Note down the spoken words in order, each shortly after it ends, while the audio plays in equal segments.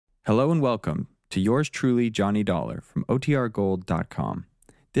Hello and welcome to yours truly, Johnny Dollar from OTRGold.com.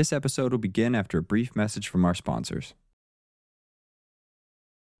 This episode will begin after a brief message from our sponsors.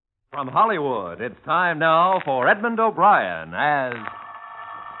 From Hollywood, it's time now for Edmund O'Brien as...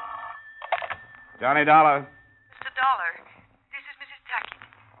 Johnny Dollar. Mr. Dollar, this is Mrs. Tackett.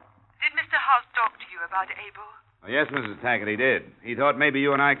 Did Mr. House talk to you about Abel? Oh, yes, Mrs. Tackett, he did. He thought maybe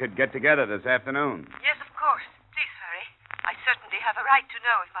you and I could get together this afternoon. Yes, of course. Please hurry. I certainly have a right to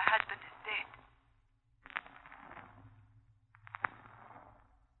know if my husband is dead.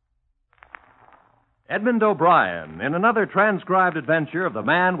 Edmund O'Brien in another transcribed adventure of the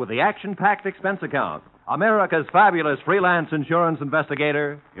man with the action-packed expense account, America's fabulous freelance insurance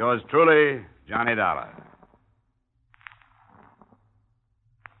investigator. Yours truly, Johnny Dollar.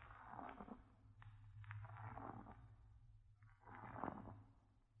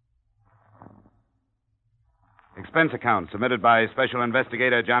 Expense account submitted by Special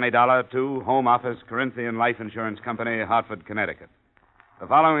Investigator Johnny Dollar to Home Office, Corinthian Life Insurance Company, Hartford, Connecticut. The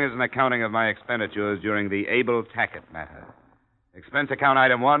following is an accounting of my expenditures during the Abel Tackett matter. Expense account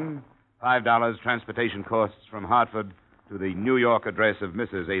item 1, $5 transportation costs from Hartford to the New York address of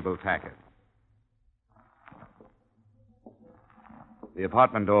Mrs. Abel Tackett. The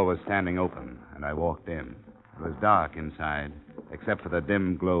apartment door was standing open, and I walked in. It was dark inside, except for the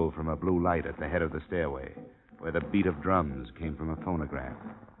dim glow from a blue light at the head of the stairway, where the beat of drums came from a phonograph.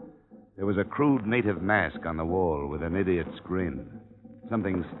 There was a crude native mask on the wall with an idiot's grin.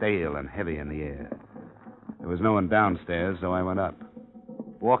 Something stale and heavy in the air. There was no one downstairs, so I went up.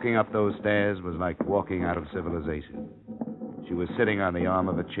 Walking up those stairs was like walking out of civilization. She was sitting on the arm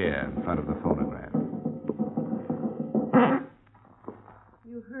of a chair in front of the phonograph.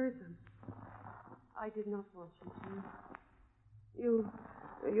 You heard them. I did not want you to.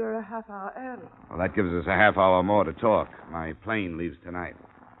 You're a half hour early. Well, that gives us a half hour more to talk. My plane leaves tonight.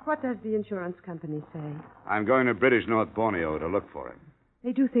 What does the insurance company say? I'm going to British North Borneo to look for him.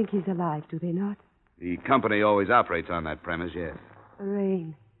 They do think he's alive, do they not? The company always operates on that premise, yes. The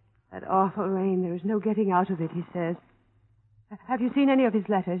rain. That awful rain. There is no getting out of it, he says. Have you seen any of his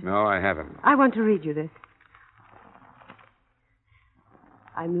letters? No, I haven't. I want to read you this.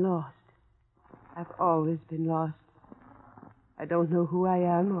 I'm lost. I've always been lost. I don't know who I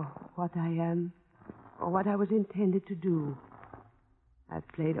am or what I am or what I was intended to do. I've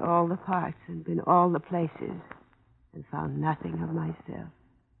played all the parts and been all the places and found nothing of myself.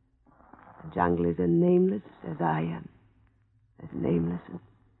 The jungle is as nameless as I am, as nameless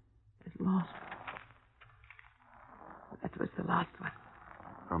as lost. That was the last one.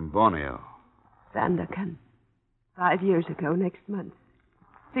 From Borneo. Sandakan. 5 years ago, next month.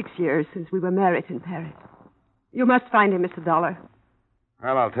 6 years since we were married in Paris. You must find him, Mr. Dollar.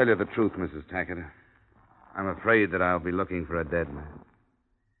 Well, I'll tell you the truth, Mrs. Tackett. I'm afraid that I'll be looking for a dead man.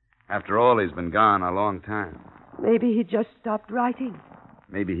 After all, he's been gone a long time. Maybe he just stopped writing.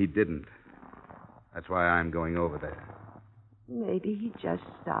 Maybe he didn't. That's why I'm going over there. Maybe he just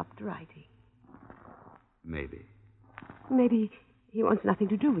stopped writing. Maybe. Maybe he wants nothing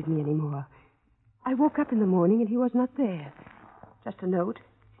to do with me anymore. I woke up in the morning and he was not there. Just a note.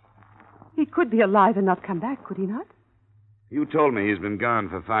 He could be alive and not come back, could he not? You told me he's been gone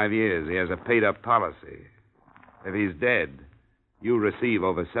for 5 years. He has a paid-up policy. If he's dead, you receive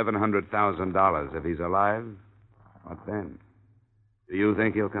over $700,000. If he's alive, what then? Do you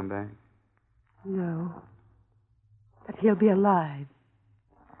think he'll come back? No. But he'll be alive.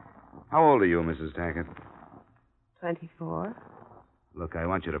 How old are you, Mrs. Tackett? 24. Look, I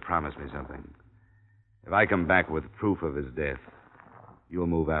want you to promise me something. If I come back with proof of his death, you'll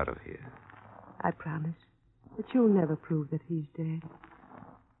move out of here. I promise. But you'll never prove that he's dead.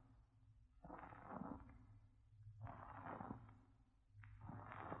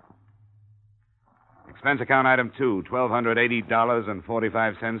 Expense account item 2,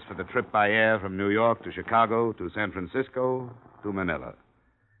 $1,280.45 for the trip by air from New York to Chicago to San Francisco to Manila.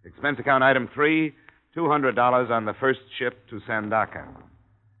 Expense account item 3, $200 on the first ship to Sandakan.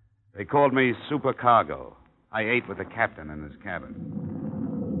 They called me supercargo. I ate with the captain in his cabin.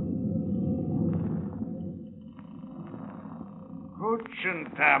 Hooch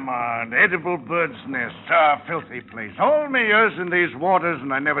and tamar, edible bird's nests. Ah, filthy place. All my years in these waters,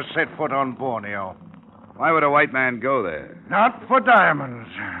 and I never set foot on Borneo. Why would a white man go there? Not for diamonds.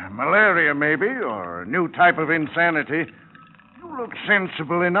 Malaria, maybe, or a new type of insanity. You look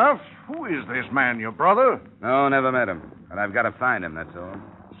sensible enough. Who is this man, your brother? No, never met him. But I've got to find him, that's all.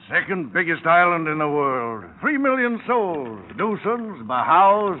 Second biggest island in the world. 3 million souls. Dusans,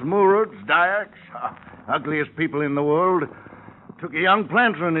 Bahaus, Murids, Dayaks. Ugliest people in the world. Took a young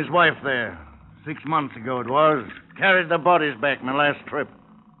planter and his wife there. 6 months ago it was. Carried the bodies back my last trip.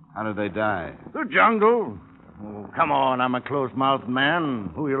 How did they die? The jungle. Oh, come on, I'm a close-mouthed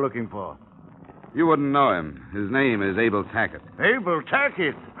man. Who are you looking for? You wouldn't know him. His name is Abel Tackett. Abel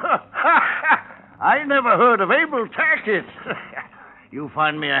Tackett? I never heard of Abel Tackett. You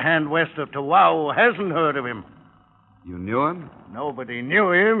find me a hand west of Tawau who hasn't heard of him. You knew him? Nobody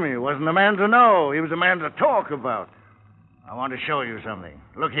knew him. He wasn't a man to know. He was a man to talk about. I want to show you something.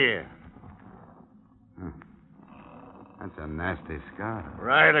 Look here. That's a nasty scar.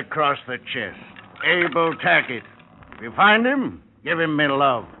 Right across the chest. Abel Tackett. If you find him, give him me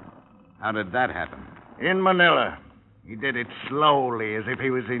love. How did that happen? In Manila. He did it slowly, as if he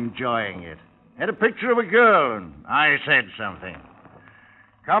was enjoying it. Had a picture of a girl, and I said something.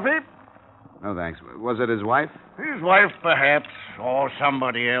 Coffee? No, thanks. Was it his wife? His wife, perhaps, or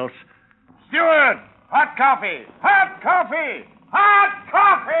somebody else. Steward! Hot coffee! Hot coffee! Hot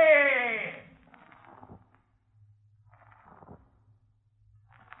coffee!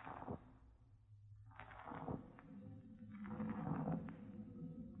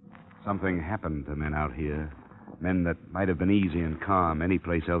 Something happened to men out here. Men that might have been easy and calm any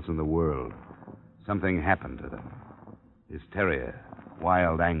place else in the world. Something happened to them. Hysteria,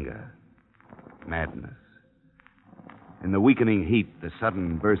 wild anger, madness. In the weakening heat, the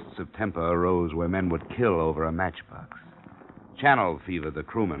sudden bursts of temper arose where men would kill over a matchbox. Channel fever, the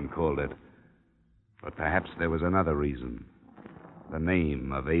crewmen called it. But perhaps there was another reason. The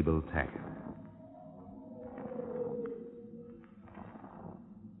name of Abel Tackett.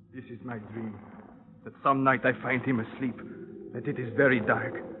 This is my dream. That some night I find him asleep. That it is very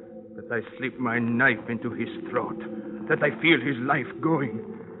dark. That I slip my knife into his throat. That I feel his life going.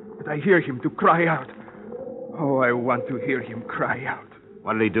 That I hear him to cry out. Oh, I want to hear him cry out.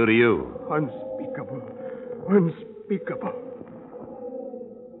 What did he do to you? Unspeakable. Unspeakable.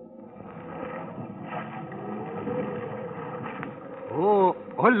 Oh,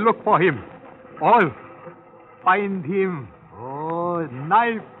 all look for him. All. Find him. Oh,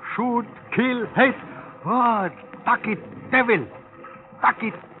 knife, shoot, kill, hate. Oh, Tackett, devil.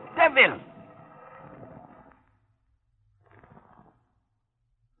 Tackett, devil.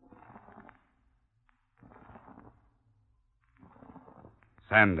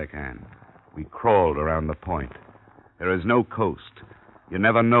 Sandakan. We crawled around the point. There is no coast. You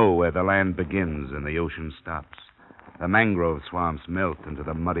never know where the land begins and the ocean stops. The mangrove swamps melt into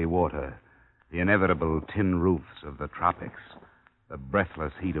the muddy water. The inevitable tin roofs of the tropics. The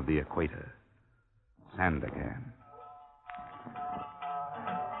breathless heat of the equator. Sandakan.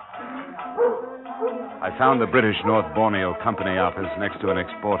 I found the British North Borneo Company office next to an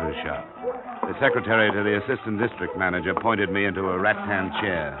exporter's shop. The secretary to the assistant district manager pointed me into a rattan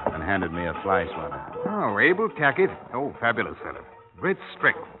chair and handed me a fly swatter. Oh, Abel Tackett. Oh, fabulous fellow. Great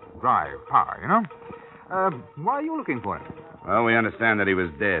strength, drive, power, you know. Why are you looking for him? Well, we understand that he was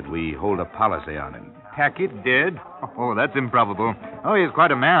dead. We hold a policy on him. Tackett dead? Oh, that's improbable. Oh, he's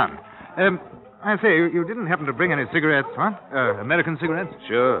quite a man. I say, you didn't happen to bring any cigarettes, huh? American cigarettes?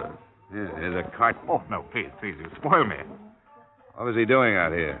 Sure. Yeah, here's a carton. Oh, no, please, you spoil me. What was he doing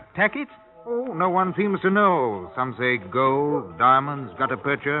out here? Tackett? Oh, no one seems to know. Some say gold, diamonds, gutta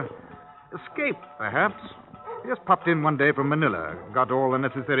percha. Escape, perhaps. He just popped in one day from Manila, got all the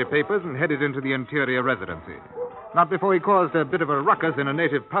necessary papers, and headed into the interior residency. Not before he caused a bit of a ruckus in a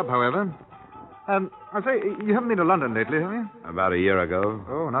native pub, however. I say, you haven't been to London lately, have you? About a year ago.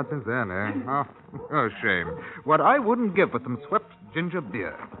 Oh, not since then, eh? Oh, shame. What I wouldn't give for some swept ginger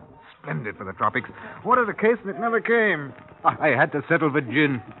beer. Splendid for the tropics. Ordered a case and it never came. I had to settle for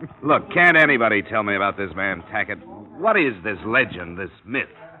gin. Look, can't anybody tell me about this man, Tackett? What is this legend, this myth?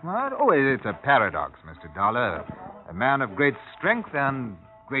 What? Oh, it's a paradox, Mr. Dollar. A man of great strength and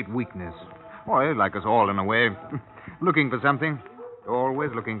great weakness. Well, like us all in a way. Looking for something. Always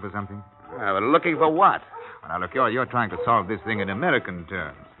looking for something. But looking for what? Now, look, you're trying to solve this thing in American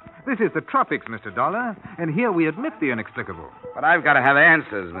terms. This is the tropics, Mr. Dollar, and here we admit the inexplicable. But I've got to have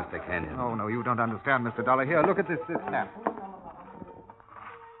answers, Mr. Kenyon. Oh, no, you don't understand, Mr. Dollar. Here, look at this map.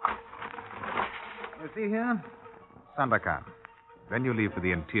 You see here? Sandakan. Then you leave for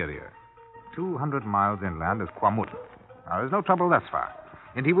the interior. 200 miles inland is Kwamut. Now, there's no trouble thus far.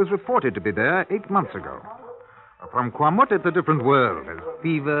 And he was reported to be there 8 months ago. From Kwamut, it's a different world. There's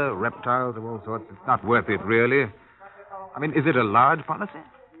fever, reptiles of all sorts. It's not worth it, really. I mean, is it a large policy?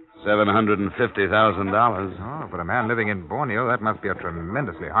 $750,000. Oh, for a man living in Borneo, that must be a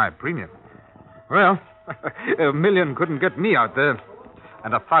tremendously high premium. Well, $1 million couldn't get me out there,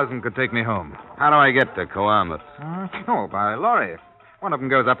 and 1,000 could take me home. How do I get to Coahuila? Oh, by lorry. One of them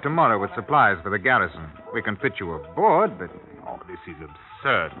goes up tomorrow with supplies for the garrison. We can fit you aboard, but... Oh, this is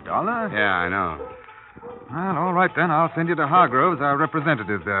absurd, Dollar. Yeah, I know. Well, all right, then. I'll send you to Hargroves, our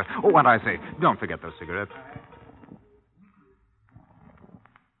representative there. Oh, what I say, don't forget those cigarettes.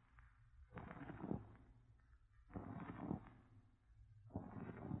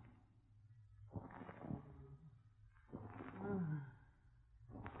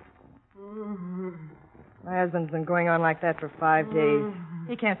 My husband's been going on like that for 5 days.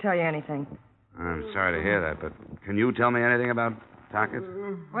 He can't tell you anything. I'm sorry to hear that, but can you tell me anything about Tackett?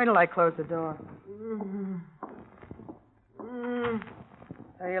 Wait till I close the door.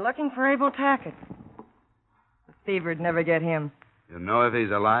 So you're looking for Abel Tackett. The fever'd never get him. You know if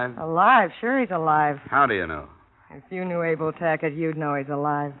he's alive? Alive? Sure he's alive. How do you know? If you knew Abel Tackett, you'd know he's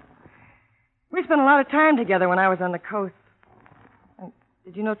alive. We spent a lot of time together when I was on the coast.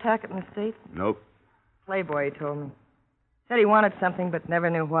 Did you know Tackett in the States? Nope. Playboy, he told me. Said he wanted something, but never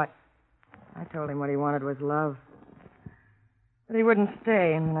knew what. I told him what he wanted was love. But he wouldn't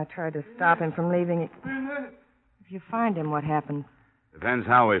stay, and when I tried to stop him from leaving, If you find him, what happens? Depends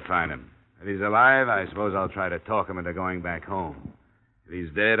how we find him. If he's alive, I suppose I'll try to talk him into going back home. If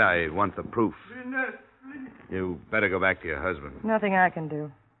he's dead, I want the proof. You better go back to your husband. Nothing I can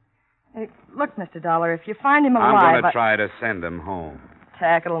do. Hey, look, Mr. Dollar, if you find him alive... I'm going to try to send him home.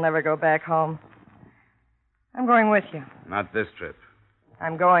 Tackett'll never go back home. I'm going with you. Not this trip.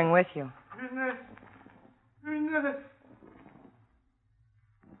 I'm going with you.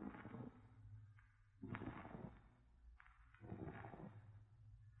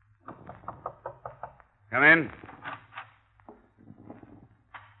 Come in.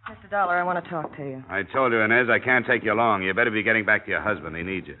 Mr. Dollar, I want to talk to you. I told you, Inez, I can't take you long. You better be getting back to your husband. He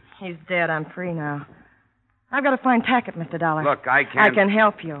needs you. He's dead. I'm free now. I've got to find Tackett, Mr. Dollar. Look, I can't... I can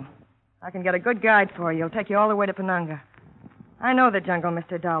help you. I can get a good guide for you. He'll take you all the way to Penunga. I know the jungle,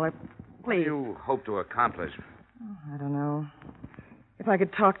 Mr. Dollar. Please. What do you hope to accomplish? I don't know. If I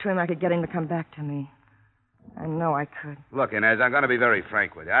could talk to him, I could get him to come back to me. I know I could. Look, Inez, I'm going to be very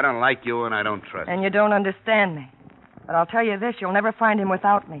frank with you. I don't like you and I don't trust you. And you don't understand me. But I'll tell you this, you'll never find him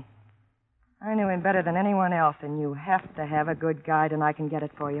without me. I knew him better than anyone else, and you have to have a good guide, and I can get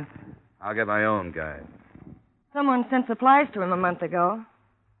it for you. I'll get my own guide. Someone sent supplies to him a month ago.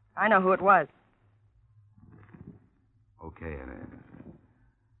 I know who it was. Okay, Inez.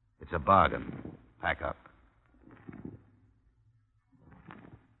 It's a bargain. Pack up.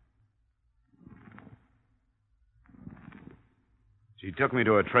 She took me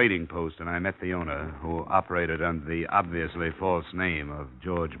to a trading post, and I met the owner, who operated under the obviously false name of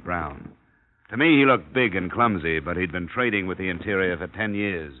George Brown. To me, he looked big and clumsy, but he'd been trading with the interior for 10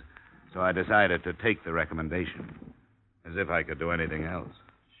 years, so I decided to take the recommendation, as if I could do anything else.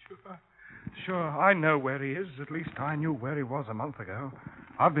 Sure, I know where he is. At least I knew where he was a month ago.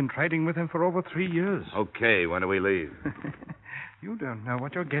 I've been trading with him for over 3 years. Okay, when do we leave? You don't know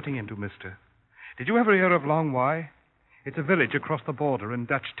what you're getting into, mister. Did you ever hear of Long Y? It's a village across the border in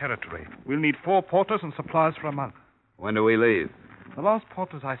Dutch territory. We'll need 4 porters and supplies for a month. When do we leave? The last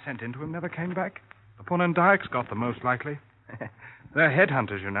porters I sent into him never came back. The Punan Dykes got them, most likely. They're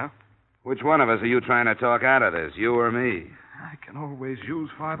headhunters, you know. Which one of us are you trying to talk out of this, you or me? I can always use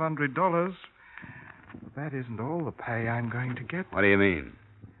 $500. But that isn't all the pay I'm going to get. What do you mean?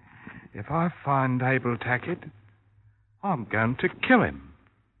 If I find Abel Tackett, I'm going to kill him.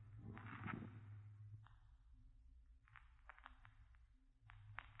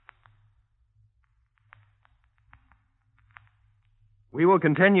 We will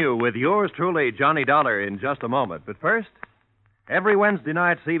continue with yours truly, Johnny Dollar, in just a moment. But first, every Wednesday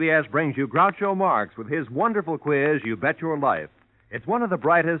night, CBS brings you Groucho Marx with his wonderful quiz, You Bet Your Life. It's one of the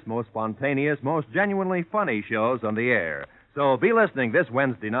brightest, most spontaneous, most genuinely funny shows on the air. So be listening this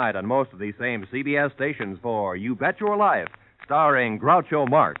Wednesday night on most of these same CBS stations for You Bet Your Life, starring Groucho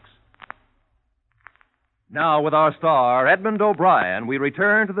Marx. Now, with our star, Edmund O'Brien, we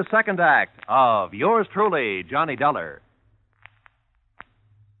return to the second act of yours truly, Johnny Dollar.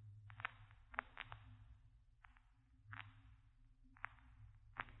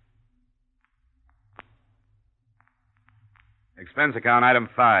 Expense account item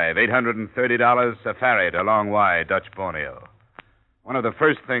 5, $830 safari to Long Y, Dutch Borneo. One of the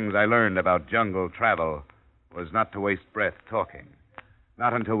first things I learned about jungle travel was not to waste breath talking.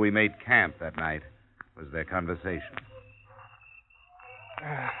 Not until we made camp that night was there conversation.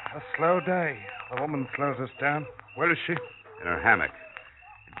 A slow day. The woman slows us down. Where is she? In her hammock.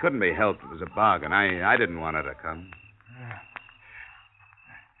 It couldn't be helped. It was a bargain. I didn't want her to come.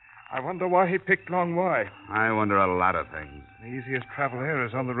 I wonder why he picked Long Y. I wonder a lot of things. The easiest travel here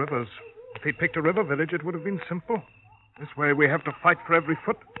is on the rivers. If he'd picked a river village, it would have been simple. This way we have to fight for every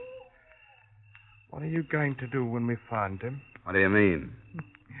foot. What are you going to do when we find him? What do you mean?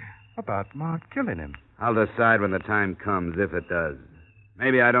 About Mark killing him. I'll decide when the time comes, if it does.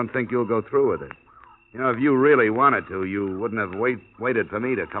 Maybe I don't think you'll go through with it. You know, if you really wanted to, you wouldn't have waited for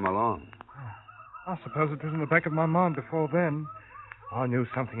me to come along. I suppose it was in the back of my mind before then. I knew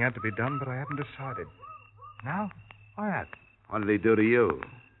something had to be done, but I hadn't decided. Now, I have. What did he do to you?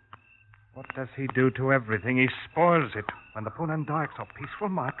 What does he do to everything? He spoils it. When the Punan dikes are peaceful,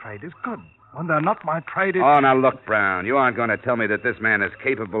 my trade is good. When they're not, my trade is... Oh, now look, Brown. You aren't going to tell me that this man is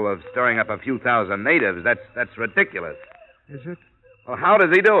capable of stirring up a few thousand natives. That's ridiculous. Is it? Well, how does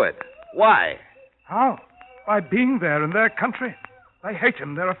he do it? Why? How? By being there in their country. They hate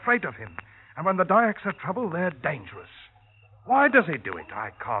him. They're afraid of him. And when the Dyaks are trouble, they're dangerous. Why does he do it? I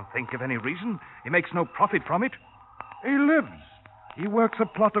can't think of any reason. He makes no profit from it. He lives. He works a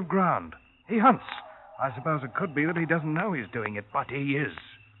plot of ground. He hunts. I suppose it could be that he doesn't know he's doing it, but he is.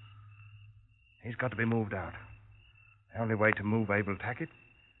 He's got to be moved out. The only way to move Abel Tackett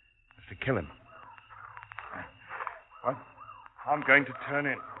is to kill him. What? I'm going to turn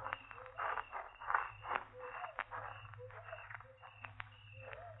in.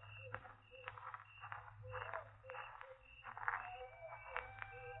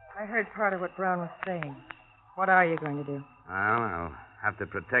 I heard part of what Brown was saying. What are you going to do? Well, I'll have to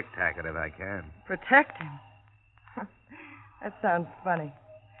protect Tackett if I can. Protect him? That sounds funny.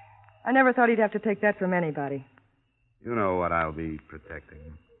 I never thought he'd have to take that from anybody. You know what I'll be protecting.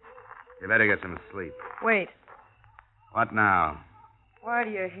 You better get some sleep. Wait. What now? Why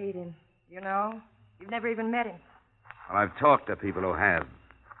do you hate him? You know? You've never even met him. Well, I've talked to people who have.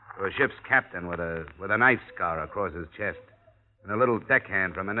 To a ship's captain with a knife scar across his chest. And a little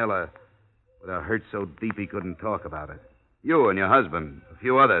deckhand from Manila with a hurt so deep he couldn't talk about it. You and your husband, a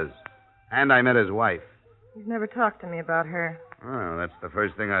few others. And I met his wife. He's never talked to me about her. Well, that's the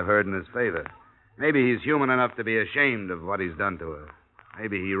first thing I've heard in his favor. Maybe he's human enough to be ashamed of what he's done to her.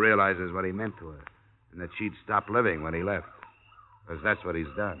 Maybe he realizes what he meant to her, and that she'd stop living when he left. Because that's what he's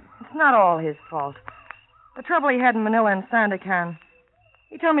done. It's not all his fault. The trouble he had in Manila and Sandakan.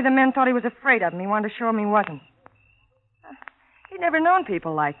 He told me the men thought he was afraid of him. He wanted to show him he wasn't. He'd never known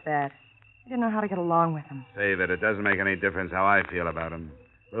people like that. He didn't know how to get along with them. Save it. It doesn't make any difference how I feel about him.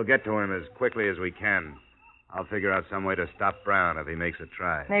 We'll get to him as quickly as we can. I'll figure out some way to stop Brown if he makes a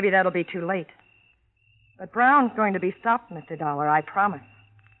try. Maybe that'll be too late. But Brown's going to be stopped, Mr. Dollar, I promise.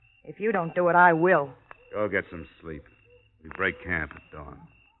 If you don't do it, I will. Go get some sleep. We break camp at dawn.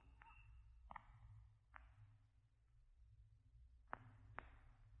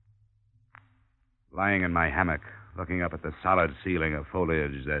 Lying in my hammock, looking up at the solid ceiling of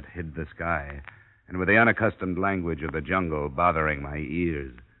foliage that hid the sky, and with the unaccustomed language of the jungle bothering my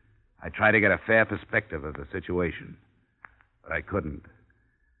ears, I tried to get a fair perspective of the situation. But I couldn't.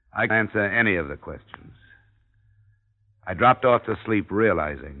 I couldn't answer any of the questions. I dropped off to sleep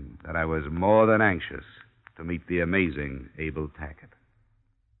realizing that I was more than anxious to meet the amazing Abel Tackett.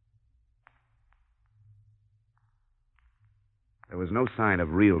 There was no sign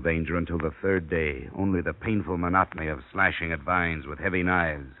of real danger until the third day, only the painful monotony of slashing at vines with heavy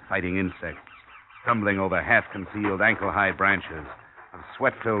knives, fighting insects, stumbling over half-concealed ankle-high branches, of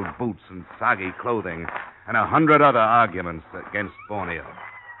sweat-filled boots and soggy clothing, and 100 other arguments against Borneo.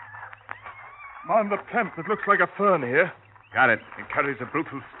 Mind the plant that looks like a fern here. Got it. It carries a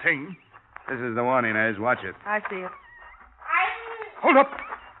brutal sting. This is the one, Inez. Watch it. I see it. Hold up.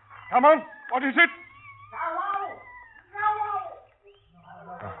 Come on. What is it?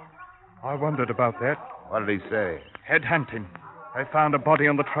 I wondered about that. What did he say? Head hunting. They found a body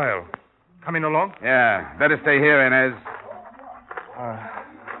on the trail. Coming along? Yeah. Better stay here, Inez.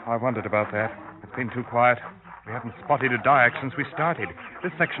 I wondered about that. It's been too quiet. We haven't spotted a Dyak since we started.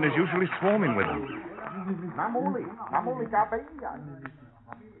 This section is usually swarming with them.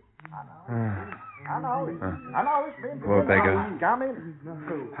 Poor beggar.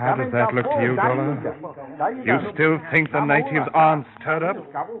 How does that look to you, Dollar? You still think the natives aren't stirred up?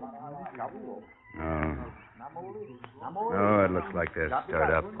 No. No, it looks like they're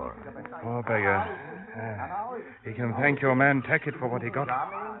stirred up for it. Poor beggar. He can thank your man Tackett for what he got.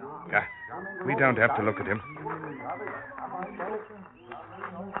 We don't have to look at him.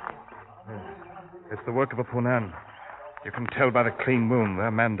 It's the work of a Punan. You can tell by the clean wound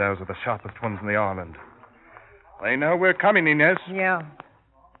their Mandaus are the sharpest ones in the island. They know we're coming, Inez. Yeah.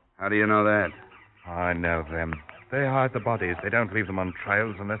 How do you know that? I know them. They hide the bodies. They don't leave them on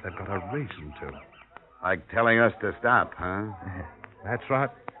trails unless they've got a reason to. Like telling us to stop, huh? That's right.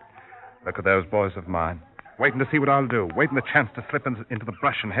 Look at those boys of mine. Waiting to see what I'll do. Waiting the chance to slip into the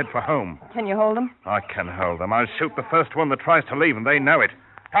brush and head for home. Can you hold them? I can hold them. I'll shoot the first one that tries to leave, and they know it.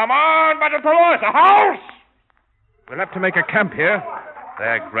 Come on, Battle a house! We'll have to make a camp here.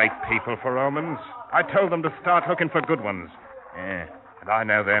 They're great people for omens. I told them to start looking for good ones. Yeah, and I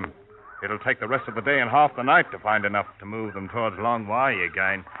know them. It'll take the rest of the day and half the night to find enough to move them towards Long Wai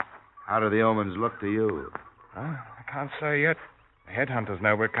again. How do the omens look to you? I can't say yet. The headhunters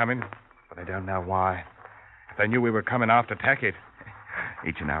know we're coming, but they don't know why. If they knew we were coming after Tackett,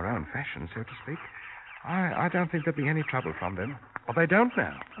 each in our own fashion, so to speak, I don't think there'd be any trouble from them. But they don't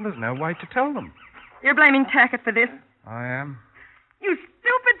know, and there's no way to tell them. You're blaming Tackett for this? I am. You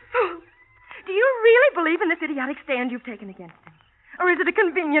stupid fool. Do you really believe in this idiotic stand you've taken against him? Or is it a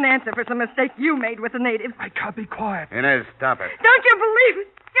convenient answer for some mistake you made with the natives? I can't be quiet. Inez, stop it. Don't you believe it?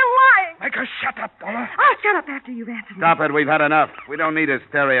 You're lying. Make her shut up, Dollar. I'll shut up after you've answered me. Stop it. We've had enough. We don't need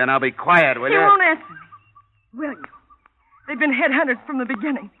hysteria, and I'll be quiet, will you? You won't answer me, will you? They've been headhunters from the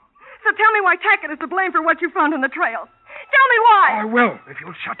beginning. So tell me why Tackett is to blame for what you found on the trail. Tell me why. I will, if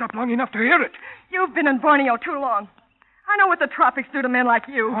you'll shut up long enough to hear it. You've been in Borneo too long. I know what the tropics do to men like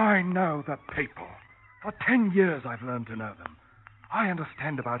you. I know the people. For 10 years I've learned to know them. I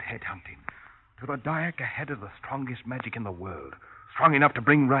understand about headhunting. To the Dayak ahead of the strongest magic in the world. Strong enough to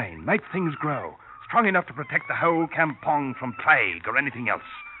bring rain, make things grow. Strong enough to protect the whole kampong from plague or anything else.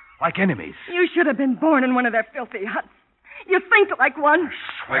 Like enemies. You should have been born in one of their filthy huts. You think like one.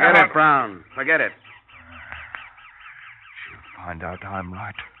 Forget it, Brown. Forget it. She'll find out I'm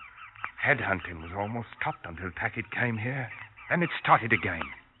right. Headhunting was almost stopped until Tackett came here. Then it started again.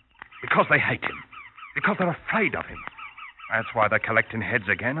 Because they hate him. Because they're afraid of him. That's why they're collecting heads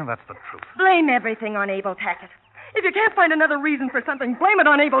again, and that's the truth. Blame everything on Abel Tackett. If you can't find another reason for something, blame it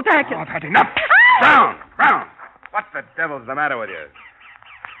on Abel Tackett. Oh, I've had enough. Brown! What the devil's the matter with you?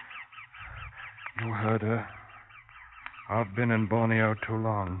 You heard her. I've been in Borneo too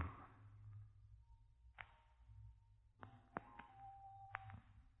long.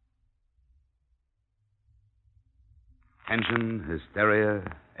 Tension, hysteria,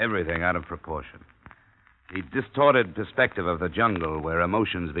 everything out of proportion. The distorted perspective of the jungle where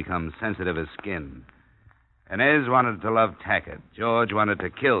emotions become sensitive as skin. Inez wanted to love Tackett. George wanted to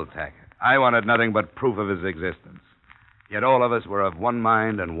kill Tackett. I wanted nothing but proof of his existence. Yet all of us were of one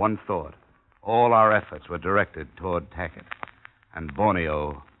mind and one thought. All our efforts were directed toward Tackett. And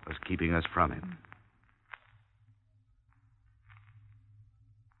Borneo was keeping us from him.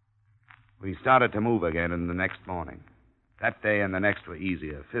 We started to move again in the next morning. That day and the next were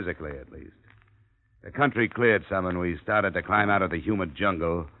easier, physically at least. The country cleared some, and we started to climb out of the humid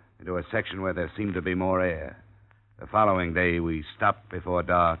jungle into a section where there seemed to be more air. The following day, we stopped before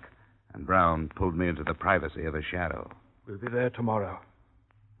dark, and Brown pulled me into the privacy of a shadow. We'll be there tomorrow.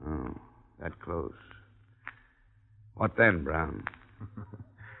 Oh, that close. What then, Brown?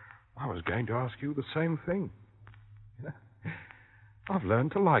 I was going to ask you the same thing. I've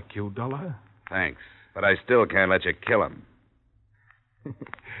learned to like you, Dollar. Thanks, but I still can't let you kill him.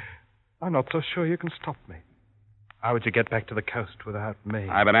 I'm not so sure you can stop me. How would you get back to the coast without me?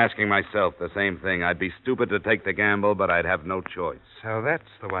 I've been asking myself the same thing. I'd be stupid to take the gamble, but I'd have no choice. So that's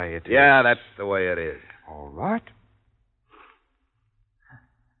the way it is. Yeah, that's the way it is. All right.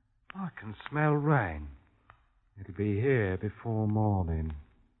 I can smell rain. It'll be here before morning.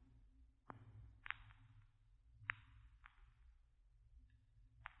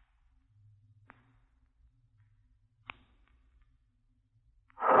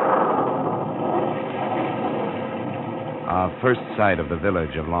 Our first sight of the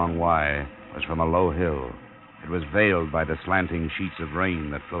village of Long Wai was from a low hill. It was veiled by the slanting sheets of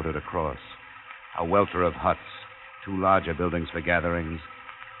rain that floated across. A welter of huts, two larger buildings for gatherings,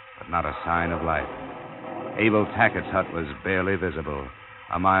 but not a sign of life. Abel Tackett's hut was barely visible,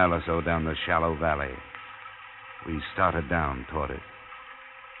 a mile or so down the shallow valley. We started down toward it.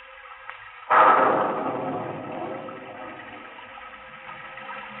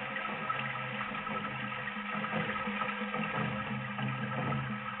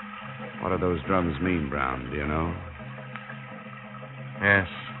 What do those drums mean, Brown? Do you know? Yes,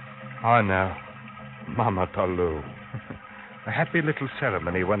 I know. Mama Talu. A happy little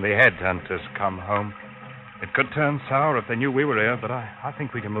ceremony when the headhunters come home. It could turn sour if they knew we were here, but I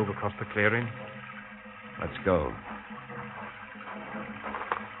think we can move across the clearing. Let's go.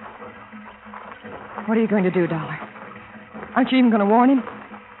 What are you going to do, Dollar? Aren't you even going to warn him?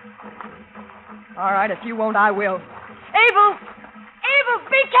 All right, if you won't, I will. Abel! Abel,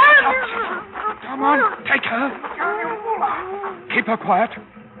 be careful! Come on, take her. Keep her quiet.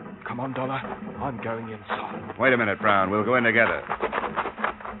 Come on, Dollar. I'm going inside. Wait a minute, Brown. We'll go in together.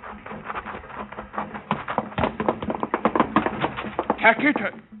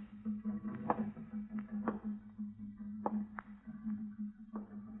 Tackett.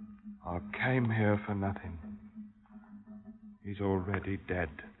 I came here for nothing. He's already dead.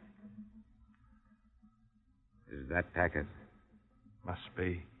 Is that Tackett? Must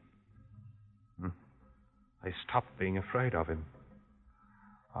be. I stopped being afraid of him.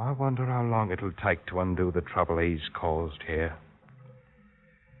 I wonder how long it'll take to undo the trouble he's caused here.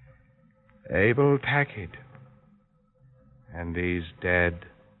 Abel Tackett. And he's dead.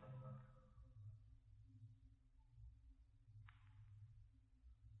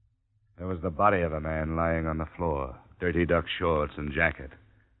 There was the body of a man lying on the floor, dirty duck shorts and jacket,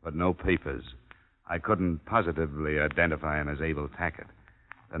 but no papers. I couldn't positively identify him as Abel Tackett.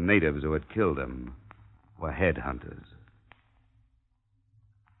 The natives who had killed him were headhunters.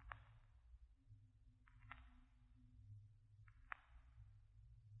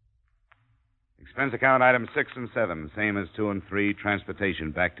 Expense account items 6 and 7, same as 2 and 3, transportation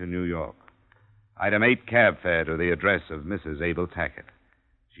back to New York. Item 8, cab fare to the address of Mrs. Abel Tackett.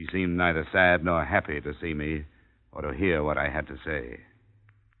 She seemed neither sad nor happy to see me or to hear what I had to say.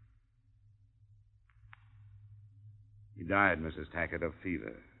 He died, Mrs. Tackett, of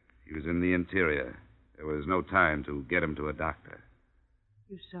fever. He was in the interior. There was no time to get him to a doctor.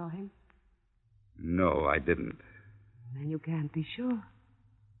 You saw him? No, I didn't. Then you can't be sure.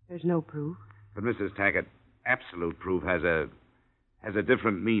 There's no proof. But, Mrs. Tackett, absolute proof has a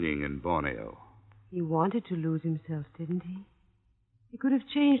different meaning in Borneo. He wanted to lose himself, didn't he? He could have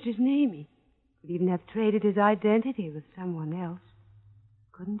changed his name. He could even have traded his identity with someone else.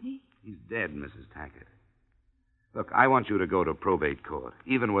 Couldn't he? He's dead, Mrs. Tackett. Look, I want you to go to probate court,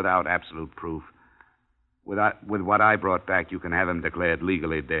 even without absolute proof. With what I brought back, you can have him declared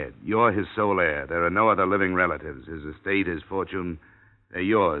legally dead. You're his sole heir. There are no other living relatives. His estate, his fortune, they're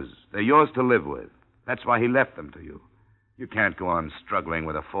yours. They're yours to live with. That's why he left them to you. You can't go on struggling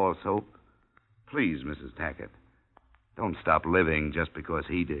with a false hope. Please, Mrs. Tackett, don't stop living just because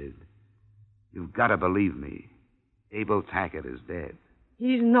he did. You've got to believe me. Abel Tackett is dead.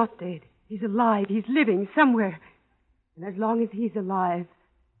 He's not dead. He's alive. He's living somewhere. And as long as he's alive,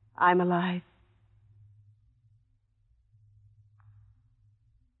 I'm alive.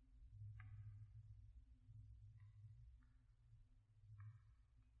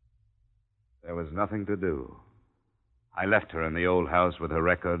 There was nothing to do. I left her in the old house with her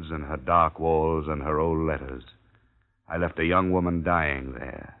records and her dark walls and her old letters. I left a young woman dying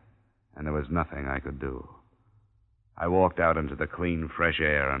there, and there was nothing I could do. I walked out into the clean, fresh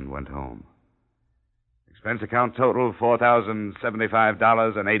air and went home. Expense account total,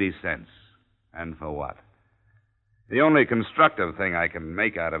 $4,075.80. And for what? The only constructive thing I can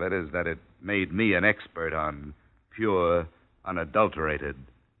make out of it is that it made me an expert on pure, unadulterated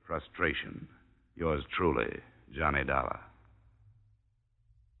frustration. Yours truly, Johnny Dollar.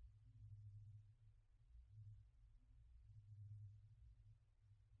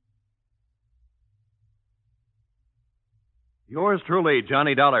 Yours truly,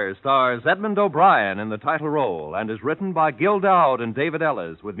 Johnny Dollar, stars Edmund O'Brien in the title role and is written by Gil Dowd and David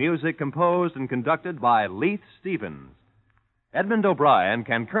Ellis, with music composed and conducted by Leith Stevens. Edmund O'Brien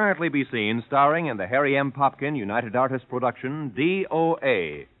can currently be seen starring in the Harry M. Popkin United Artists production,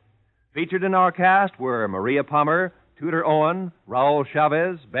 DOA. Featured in our cast were Maria Palmer, Tudor Owen, Raul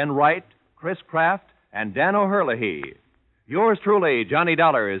Chavez, Ben Wright, Chris Kraft, and Dan O'Herlihy. Yours truly, Johnny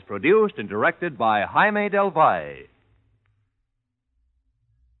Dollar, is produced and directed by Jaime Del Valle.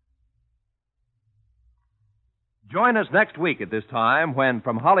 Join us next week at this time when,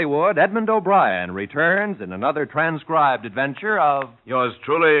 from Hollywood, Edmund O'Brien returns in another transcribed adventure of Yours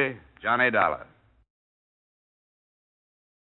truly, Johnny Dollar.